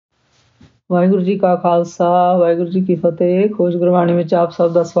ਵਾਹਿਗੁਰੂ ਜੀ ਕਾ ਖਾਲਸਾ ਵਾਹਿਗੁਰੂ ਜੀ ਕੀ ਫਤਿਹ। ਖੋਜ ਗੁਰਬਾਣੀ ਵਿੱਚ ਆਪ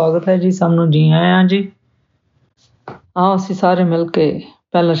ਸਭ ਦਾ ਸਵਾਗਤ ਹੈ ਜੀ। ਸਭ ਨੂੰ ਜੀ ਆਇਆਂ ਜੀ। ਆਓ ਅਸੀਂ ਸਾਰੇ ਮਿਲ ਕੇ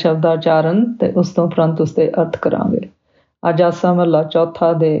ਪਹਿਲਾ ਸ਼ਬਦ ਦਾ ਉਚਾਰਨ ਤੇ ਉਸ ਤੋਂ ਉਪਰੰਤ ਉਸ ਦੇ ਅਰਥ ਕਰਾਂਗੇ। ਅੱਜ ਆਸਾ ਮਹਲਾ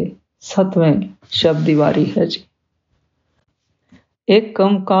ਚੌਥਾ ਦੇ 7ਵੇਂ ਸ਼ਬਦ ਦੀ ਵਾਰੀ ਹੈ ਜੀ। ਏਕ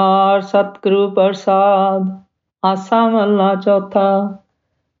ਓਂਕਾਰ ਸਤਿਗੁਰੂ ਪ੍ਰਸਾਦ। ਆਸਾ ਮਹਲਾ ਚੌਥਾ।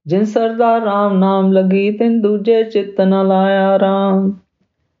 ਜਿਨ ਸਰਦਾ ਰਾਮ ਨਾਮ ਲਗੀ ਤਿਨ ਦੂਜੇ ਚਿੱਤ ਨ ਲਾਇਆ ਰਾਮ।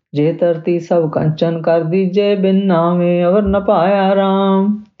 ਜੇ ਧਰਤੀ ਸਭ ਕੰਚਨ ਕਰ ਦੀਜੇ ਬਿਨ ਨਾਵੇਂ ਅਵਰ ਨ ਪਾਇਆ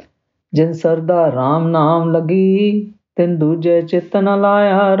ਰਾਮ। ਜਿਨ ਸਰਦਾ ਰਾਮ ਨਾਮ ਲਗੀ ਤਿਨ ਦੂਜੇ ਚਿੱਤ ਨ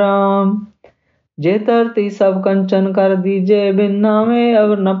ਲਾਇਆ ਰਾਮ। ਜੇ ਧਰਤੀ ਸਭ ਕੰਚਨ ਕਰ ਦੀਜੇ ਬਿਨ ਨਾਵੇਂ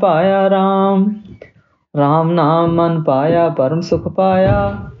ਅਵਰ ਨ ਪਾਇਆ ਰਾਮ। ਰਾਮ ਨਾਮ ਮਨ ਪਾਇਆ ਪਰਮ ਸੁਖ ਪਾਇਆ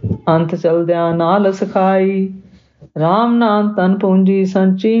ਅੰਤ ਚਲਦਿਆਂ ਨਾਲ ਸਖਾਈ। ਰਾਮ ਨਾਮ ਤਨ ਪੂੰਜੀ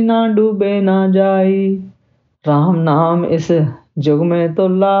ਸੰਚੀ ਨਾ ਡੂਬੇ ਨਾ ਜਾਈ। ਰਾਮ ਨਾਮ ਇਸ ਜੁਗ ਮੈਂ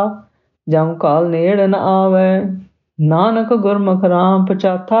ਤੋਲਾ ਜਮ ਕਾਲ ਨੇੜ ਨ ਆਵੇ। ਨਾਨਕ ਗੁਰਮੁਖ ਰਾਮ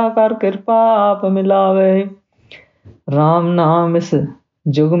ਪਚਾਥਾ ਕਰ ਕਿਰਪਾ ਆਪ ਮਿਲਾਵੇ। ਰਾਮ ਨਾਮ ਇਸ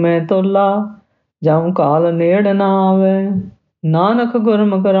ਜੁਗ ਮੈਂ ਤੋਲਾ ਜਮ ਕਾਲ ਨੇੜ ਨ ਆਵੇ। ਨਾਨਕ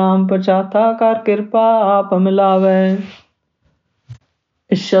ਗੁਰਮੁਖ ਰਾਮ ਪਚਾਥਾ ਕਰ ਕਿਰਪਾ ਆਪ ਮਿਲਾਵੇ।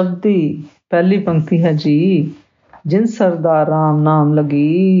 ਇਸ ਸ਼ਬਦ ਦੀ ਪਹਿਲੀ ਪੰਕਤੀ ਹੈ ਜੀ। ਜਿਨ ਸਰਦਾ ਰਾਮ ਨਾਮ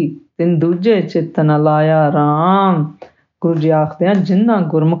ਲਗੀ ਤਿਨ ਦੂਜੇ ਚਿੱਤ ਨ ਲਾਇਆ ਰਾਮ। ਗੁਰੂ ਜੀ ਆਖਦੇ ਹਨ ਜਿਨ੍ਹਾਂ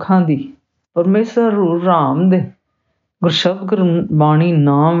ਗੁਰਮੁਖਾਂ ਦੀ ਪਰਮੇਸ਼ਰ ਰਾਮ ਦੇ ਗੁਰਸ਼ਬਦ ਗੁਰਬਾਣੀ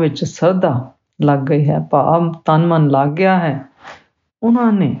ਨਾਮ ਵਿੱਚ ਸਰਧਾ ਲੱਗ ਗਈ ਹੈ, ਭਾਵ ਤਨ ਮਨ ਲੱਗ ਗਿਆ ਹੈ,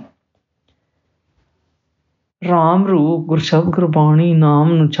 ਉਹਨਾਂ ਨੇ ਰਾਮ ਰੂਪ ਗੁਰਸ਼ਬਦ ਗੁਰਬਾਣੀ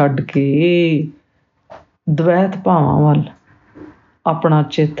ਨਾਮ ਨੂੰ ਛੱਡ ਕੇ ਦਵੈਤ ਭਾਵਾਂ ਵੱਲ ਆਪਣਾ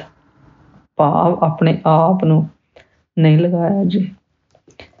ਚਿੱਤ ਭਾਵ ਆਪਣੇ ਆਪ ਨੂੰ ਨਹੀਂ ਲਗਾਇਆ ਜੀ।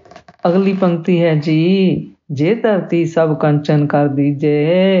 ਅਗਲੀ ਪੰਕਤੀ ਹੈ ਜੀ। ਜੇ ਧਰਤੀ ਸਭ ਕੰਚਨ ਕਰ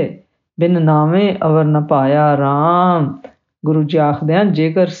ਦੀਜੇ ਬਿਨ ਨਾਵੇਂ ਅਵਰ ਨ ਪਾਇਆ ਰਾਮ। ਗੁਰੂ ਜੀ ਆਖਦੇ ਹਨ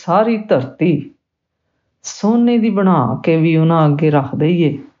ਜੇਕਰ ਸਾਰੀ ਧਰਤੀ ਸੋਨੇ ਦੀ ਬਣਾ ਕੇ ਵੀ ਉਹਨਾਂ ਅੱਗੇ ਰੱਖ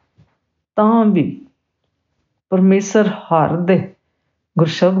ਦਈਏ ਤਾਂ ਵੀ ਪਰਮੇਸ਼ਰ ਹਰ ਦੇ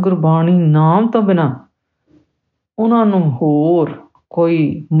ਗੁਰਸ਼ਬਦ ਗੁਰਬਾਣੀ ਨਾਮ ਤੋਂ ਬਿਨਾਂ ਉਹਨਾਂ ਨੂੰ ਹੋਰ ਕੋਈ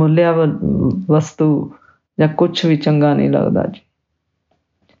ਮੁੱਲਿਆ ਵਸਤੂ ਜਾਂ ਕੁਛ ਵੀ ਚੰਗਾ ਨਹੀਂ ਲੱਗਦਾ ਜੀ।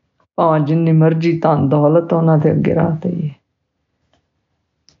 ਭਾਵੇਂ ਜਿੰਨੀ ਮਰਜ਼ੀ ਧਨ ਦੌਲਤ ਉਹਨਾਂ ਦੇ ਅੱਗੇ ਰੱਖ ਦਈਏ,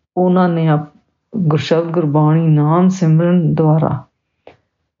 ਉਹਨਾਂ ਨੇ ਗੁਰਸ਼ਬਦ ਗੁਰਬਾਣੀ ਨਾਮ ਸਿਮਰਨ ਦੁਆਰਾ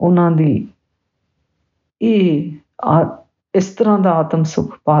ਉਹਨਾਂ ਦੀ ਇਸ ਤਰ੍ਹਾਂ ਦਾ ਆਤਮ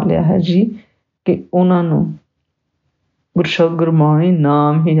ਸੁੱਖ ਪਾ ਲਿਆ ਹੈ ਜੀ ਕਿ ਉਹਨਾਂ ਨੂੰ ਗੁਰਸ਼ਬਦ ਗੁਰਬਾਣੀ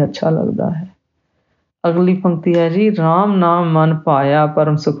ਨਾਮ ਹੀ ਅੱਛਾ ਲੱਗਦਾ ਹੈ। ਅਗਲੀ ਪੰਕਤੀ ਹੈ ਜੀ। ਰਾਮ ਨਾਮ ਮਨ ਪਾਇਆ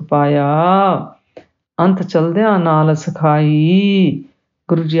ਪਰਮ ਸੁਖ ਪਾਇਆ ਅੰਤ ਚਲਦਿਆਂ ਨਾਲ ਸਖਾਈ।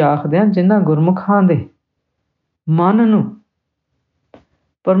 ਗੁਰੂ ਜੀ ਆਖਦੇ ਹਨ ਜਿਨ੍ਹਾਂ ਗੁਰਮੁਖਾਂ ਦੇ ਮਨ ਨੂੰ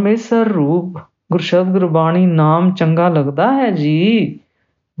ਪਰਮੇਸ਼ਰ ਰੂਪ ਗੁਰਸ਼ਬਦ ਗੁਰਬਾਣੀ ਨਾਮ ਚੰਗਾ ਲੱਗਦਾ ਹੈ ਜੀ,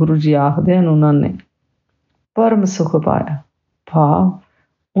 ਗੁਰੂ ਜੀ ਆਖਦੇ ਹਨ ਉਹਨਾਂ ਨੇ ਪਰਮ ਸੁਖ ਪਾਇਆ, ਭਾਵ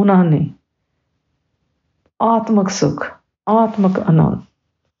ਉਹਨਾਂ ਨੇ ਆਤਮਿਕ ਸੁਖ ਆਤਮਿਕ ਆਨੰਦ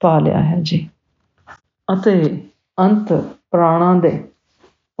ਪਾ ਲਿਆ ਹੈ ਜੀ। ਅਤੇ ਅੰਤ ਪ੍ਰਾਣਾਂ ਦੇ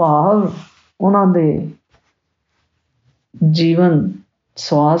ਭਾਵ ਉਹਨਾਂ ਦੇ ਜੀਵਨ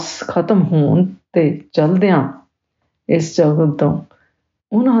ਸਵਾਸ ਖਤਮ ਹੋਣ ਤੇ ਚਲਦਿਆਂ ਇਸ ਜਗਤ ਤੋਂ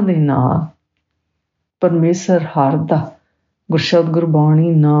ਉਹਨਾਂ ਦੇ ਨਾਲ ਪਰਮੇਸ਼ਰ ਹਰ ਦਾ ਗੁਰਸ਼ਬਦ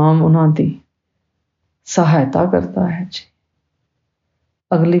ਗੁਰਬਾਣੀ ਨਾਮ ਉਹਨਾਂ ਦੀ ਸਹਾਇਤਾ ਕਰਦਾ ਹੈ ਜੀ।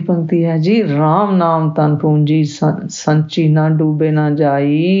 ਅਗਲੀ ਪੰਕਤੀ ਹੈ ਜੀ। ਰਾਮ ਨਾਮ ਤਨ ਪੂੰਜੀ ਸੰਚੀ ਨਾ ਡੂਬੇ ਨਾ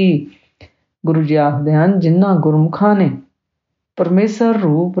ਜਾਈ। ਗੁਰੂ ਜੀ ਆਖਦੇ ਹਨ ਜਿਨ੍ਹਾਂ ਗੁਰਮੁਖਾਂ ਨੇ ਪਰਮੇਸ਼ਰ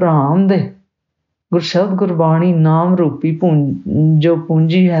ਰੂਪ ਰਾਮ ਦੇ ਗੁਰਸ਼ਬਦ ਗੁਰਬਾਣੀ ਨਾਮ ਰੂਪੀ ਜੋ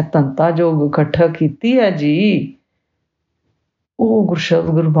ਪੂੰਜੀ ਹੈ, ਧਨਤਾ ਜੋ ਇਕੱਠਾ ਕੀਤੀ ਹੈ ਜੀ, ਉਹ ਗੁਰਸ਼ਬਦ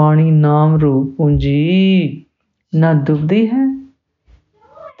ਗੁਰਬਾਣੀ ਨਾਮ ਰੂਪ ਪੂੰਜੀ ਨਾ ਡੁੱਬਦੀ ਹੈ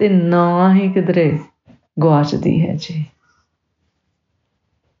ਤੇ ਨਾ ਹੀ ਕਿਧਰੇ ਗੁਆਚਦੀ ਹੈ ਜੀ।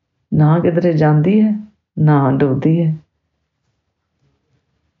 ਨਾ ਕਿਧਰੇ ਜਾਂਦੀ ਹੈ ਨਾ ਡੁੱਬਦੀ ਹੈ।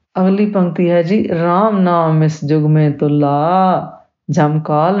 ਅਗਲੀ ਪੰਕਤੀ ਹੈ ਜੀ। ਰਾਮ ਨਾਮ ਇਸ ਜੁਗ ਮੈਂ ਤੁਲਾ ਜਮ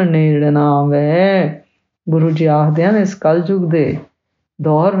ਕਾਲ ਨੇੜ ਨਾ ਆਵੇ। ਗੁਰੂ ਜੀ ਆਖਦੇ ਹਨ ਇਸ ਕਲਯੁਗ ਦੇ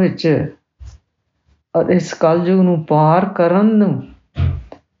ਦੌਰ ਵਿੱਚ ਔਰ ਇਸ ਕਲਯੁਗ ਨੂੰ ਪਾਰ ਕਰਨ ਨੂੰ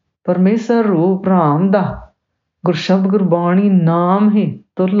ਪਰਮੇਸ਼ਰ ਰੂਪ ਰਾਮ ਦਾ ਗੁਰਸ਼ਬਦ ਗੁਰਬਾਣੀ ਨਾਮ ਹੀ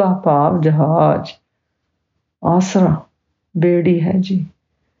ਤੁਰਲਾ ਭਾਵ ਜਹਾਜ਼ ਆਸਰਾ ਬੇੜੀ ਹੈ ਜੀ।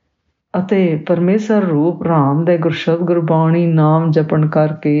 ਅਤੇ ਪਰਮੇਸ਼ਰ ਰੂਪ ਰਾਮ ਦੇ ਗੁਰਸ਼ਬਦ ਗੁਰਬਾਣੀ ਨਾਮ ਜਪਣ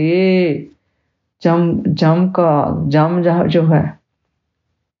ਕਰਕੇ ਜਮ ਜੋ ਹੈ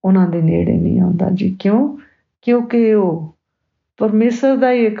ਉਹਨਾਂ ਦੇ ਨੇੜੇ ਨਹੀਂ ਆਉਂਦਾ ਜੀ। ਕਿਉਂਕਿ ਉਹ ਪਰਮੇਸ਼ਰ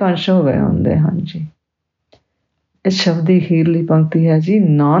ਦਾ ਹੀ ਇੱਕ ਅੰਸ਼ ਹੋ ਗਏ ਹੁੰਦੇ ਹਨ ਜੀ। इस शब्द की हीरली पंक्ति है जी,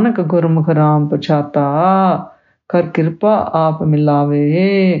 नानक गुरमुख राम पछाता कर किरपा आप मिलावे।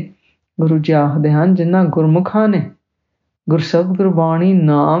 गुरु जी आखदे हन जिन्हां गुरमुखां ने गुरशब्द गुरबाणी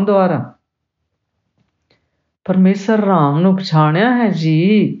नाम द्वारा परमेश्वर राम ਨੂੰ ਪਛਾਣਿਆ ਹੈ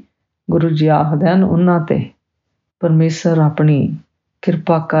ਜੀ। ਗੁਰੂ ਜੀ ਆਖਦੇ ਹਨ ਉਹਨਾਂ ਤੇ ਪਰਮੇਸ਼ਰ ਆਪਣੀ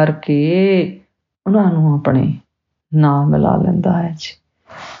ਕਿਰਪਾ ਕਰਕੇ ਉਹਨਾਂ ਨੂੰ ਆਪਣੇ ਨਾਲ ਮਿਲਾ ਲੈਂਦਾ ਹੈ ਜੀ।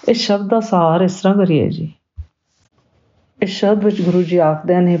 ਇਸ ਸ਼ਬਦ ਦਾ ਸਾਰ ਇਸ ਤਰ੍ਹਾਂ ਕਰੀਏ ਜੀ। ਇਸ ਸ਼ਬਦ ਵਿੱਚ ਗੁਰੂ ਜੀ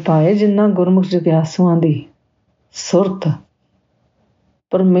ਆਖਦੇ ਨੇ ਭਾਏ ਜਿਨ੍ਹਾਂ ਗੁਰਮੁਖ ਜਗਿਆਸੂਆਂ ਦੀ ਸੁਰਤ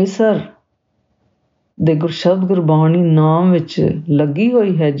ਪਰਮੇਸ਼ਰ ਦੇ ਗੁਰਸ਼ਬਦ ਗੁਰਬਾਣੀ ਨਾਮ ਵਿੱਚ ਲੱਗੀ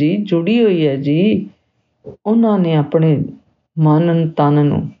ਹੋਈ ਹੈ ਜੀ, ਜੁੜੀ ਹੋਈ ਹੈ ਜੀ। ਉਹਨਾਂ ਨੇ ਆਪਣੇ ਮਨ ਤਨ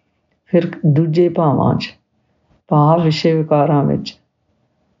ਨੂੰ ਫਿਰ ਦੂਜੇ ਭਾਵਾਂ 'ਚ ਭਾਵ ਵਿਸ਼ੇ ਵਿਕਾਰਾਂ ਵਿੱਚ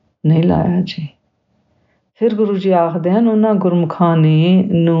ਨਹੀਂ ਲਾਇਆ ਜੀ। ਫਿਰ ਗੁਰੂ ਜੀ ਆਖਦੇ ਹਨ ਉਹਨਾਂ ਗੁਰਮੁਖਾਂ ਨੇ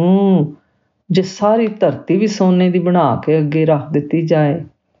ਨੂੰ ਜੇ ਸਾਰੀ ਧਰਤੀ ਵੀ ਸੋਨੇ ਦੀ ਬਣਾ ਕੇ ਅੱਗੇ ਰੱਖ ਦਿੱਤੀ ਜਾਏ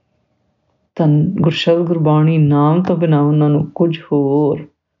ਤਾਂ ਗੁਰਸ਼ਬਦ ਗੁਰਬਾਣੀ ਨਾਮ ਤੋਂ ਬਿਨਾਂ ਉਹਨਾਂ ਨੂੰ ਕੁਝ ਹੋਰ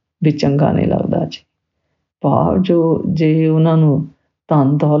ਵੀ ਚੰਗਾ ਨਹੀਂ ਲੱਗਦਾ ਜੀ। ਭਾਵ ਜੇ ਉਹਨਾਂ ਨੂੰ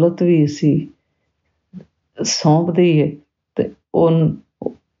ਧਨ ਦੌਲਤ ਵੀ ਅਸੀਂ ਸੌਂਪ ਦਈਏ ਤੇ ਉਹ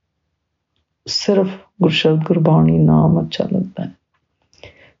ਸਿਰਫ ਗੁਰਸ਼ਬਦ ਗੁਰਬਾਣੀ ਨਾਮ ਅੱਛਾ ਲੱਗਦਾ ਹੈ।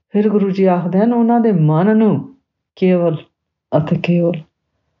 ਫਿਰ ਗੁਰੂ ਜੀ ਆਖਦੇ ਹਨ ਉਹਨਾਂ ਦੇ ਮਨ ਨੂੰ ਕੇਵਲ ਅਤੇ ਕੇਵਲ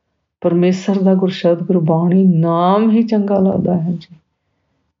ਪਰਮੇਸ਼ਰ ਦਾ ਗੁਰਸ਼ਬਦ ਗੁਰਬਾਣੀ ਨਾਮ ਹੀ ਚੰਗਾ ਲੱਗਦਾ ਹੈ ਜੀ।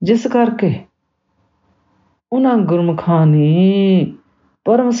 ਜਿਸ ਕਰਕੇ ਉਹਨਾਂ ਗੁਰਮੁਖਾਂ ਨੇ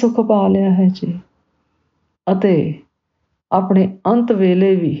ਪਰਮ ਸੁੱਖ ਪਾ ਲਿਆ ਹੈ ਜੀ ਅਤੇ ਆਪਣੇ ਅੰਤ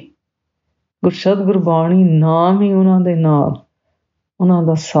ਵੇਲੇ ਵੀ ਗੁਰਸ਼ਬਦ ਗੁਰਬਾਣੀ ਨਾਮ ਹੀ ਉਹਨਾਂ ਦੇ ਨਾਲ ਉਹਨਾਂ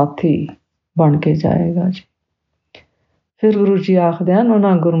ਦਾ ਸਾਥੀ ਬਣ ਕੇ ਜਾਏਗਾ ਜੀ। ਫਿਰ ਗੁਰੂ ਜੀ ਆਖਦੇ ਹਨ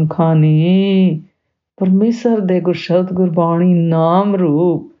ਉਹਨਾਂ ਗੁਰਮੁਖਾਂ ਨੇ ਪਰਮੇਸ਼ਰ ਦੇ ਗੁਰਸ਼ਬਦ ਗੁਰਬਾਣੀ ਨਾਮ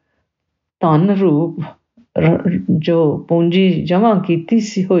ਰੂਪ ਧਨ ਰੂਪ ਜੋ ਪੂੰਜੀ ਜਮ੍ਹਾਂ ਕੀਤੀ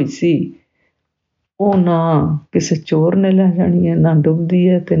ਹੋਈ ਸੀ ਉਹ ਨਾ ਕਿਸੇ ਚੋਰ ਨੇ ਲੈ ਜਾਣੀ ਹੈ, ਨਾ ਡੁੱਬਦੀ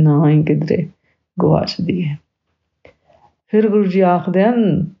ਹੈ ਤੇ ਨਾ ਹੀ ਕਿਧਰੇ ਗਵਾਚਦੀ ਹੈ। ਫਿਰ ਗੁਰੂ ਜੀ ਆਖਦੇ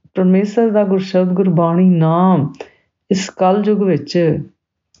ਹਨ ਪਰਮੇਸ਼ਰ ਦਾ ਗੁਰਸ਼ਬਦ ਗੁਰਬਾਣੀ ਨਾਮ ਇਸ ਕਲਯੁਗ ਵਿੱਚ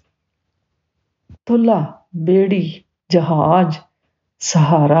ਤੁਲਾ ਬੇੜੀ ਜਹਾਜ਼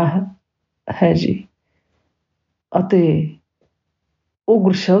ਸਹਾਰਾ ਹੈ ਜੀ ਅਤੇ ਉਹ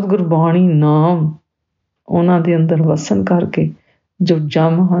ਗੁਰਸ਼ਬਦ ਗੁਰਬਾਣੀ ਨਾਮ ਉਹਨਾਂ ਦੇ ਅੰਦਰ ਵਸਣ ਕਰਕੇ ਜੋ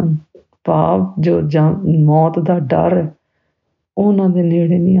ਜਮ ਹਨ ਭਾਵ ਜੋ ਮੌਤ ਦਾ ਡਰ ਹੈ ਉਹਨਾਂ ਦੇ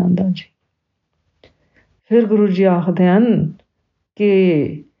ਨੇੜੇ ਨਹੀਂ ਆਉਂਦਾ ਜੀ। ਫਿਰ ਗੁਰੂ ਜੀ ਆਖਦੇ ਹਨ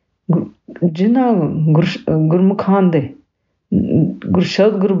ਕਿ ਜਿਨ੍ਹਾਂ ਗੁਰਮੁਖਾਂ ਦੇ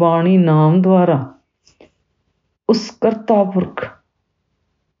ਗੁਰਸ਼ਬਦ ਗੁਰਬਾਣੀ ਨਾਮ ਦੁਆਰਾ ਉਸ ਕਰਤਾ ਪੁਰਖ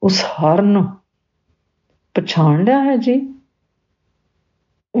ਉਸ ਹਰ ਨੂੰ ਪਛਾਣ ਲਿਆ ਹੈ ਜੀ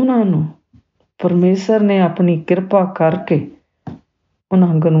ਉਹਨਾਂ ਨੂੰ ਪਰਮੇਸ਼ਰ ਨੇ ਆਪਣੀ ਕਿਰਪਾ ਕਰਕੇ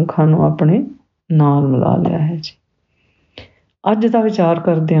ਉਹਨਾਂ ਗੁਰਮੁਖਾਂ ਨੂੰ ਆਪਣੇ ਨਾਲ ਮਿਲਾ ਲਿਆ ਹੈ ਜੀ। ਅੱਜ ਦਾ ਵਿਚਾਰ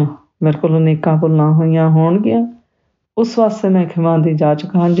ਕਰਦਿਆਂ ਮੇਰੇ ਕੋਲੋਂ ਅਨੇਕਾਂ ਭੁੱਲਾਂ ਹੋਈਆਂ ਹੋਣਗੀਆਂ, ਉਸ ਵਾਸਤੇ ਮੈਂ ਖਿਮਾ ਦੀ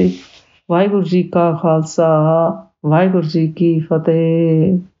ਜਾਚਕ ਹਾਂ ਜੀ। ਵਾਹਿਗੁਰੂ ਜੀ ਕਾ ਖਾਲਸਾ, ਵਾਹਿਗੁਰੂ ਜੀ ਕੀ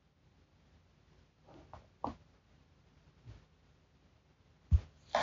ਫਤਿਹ।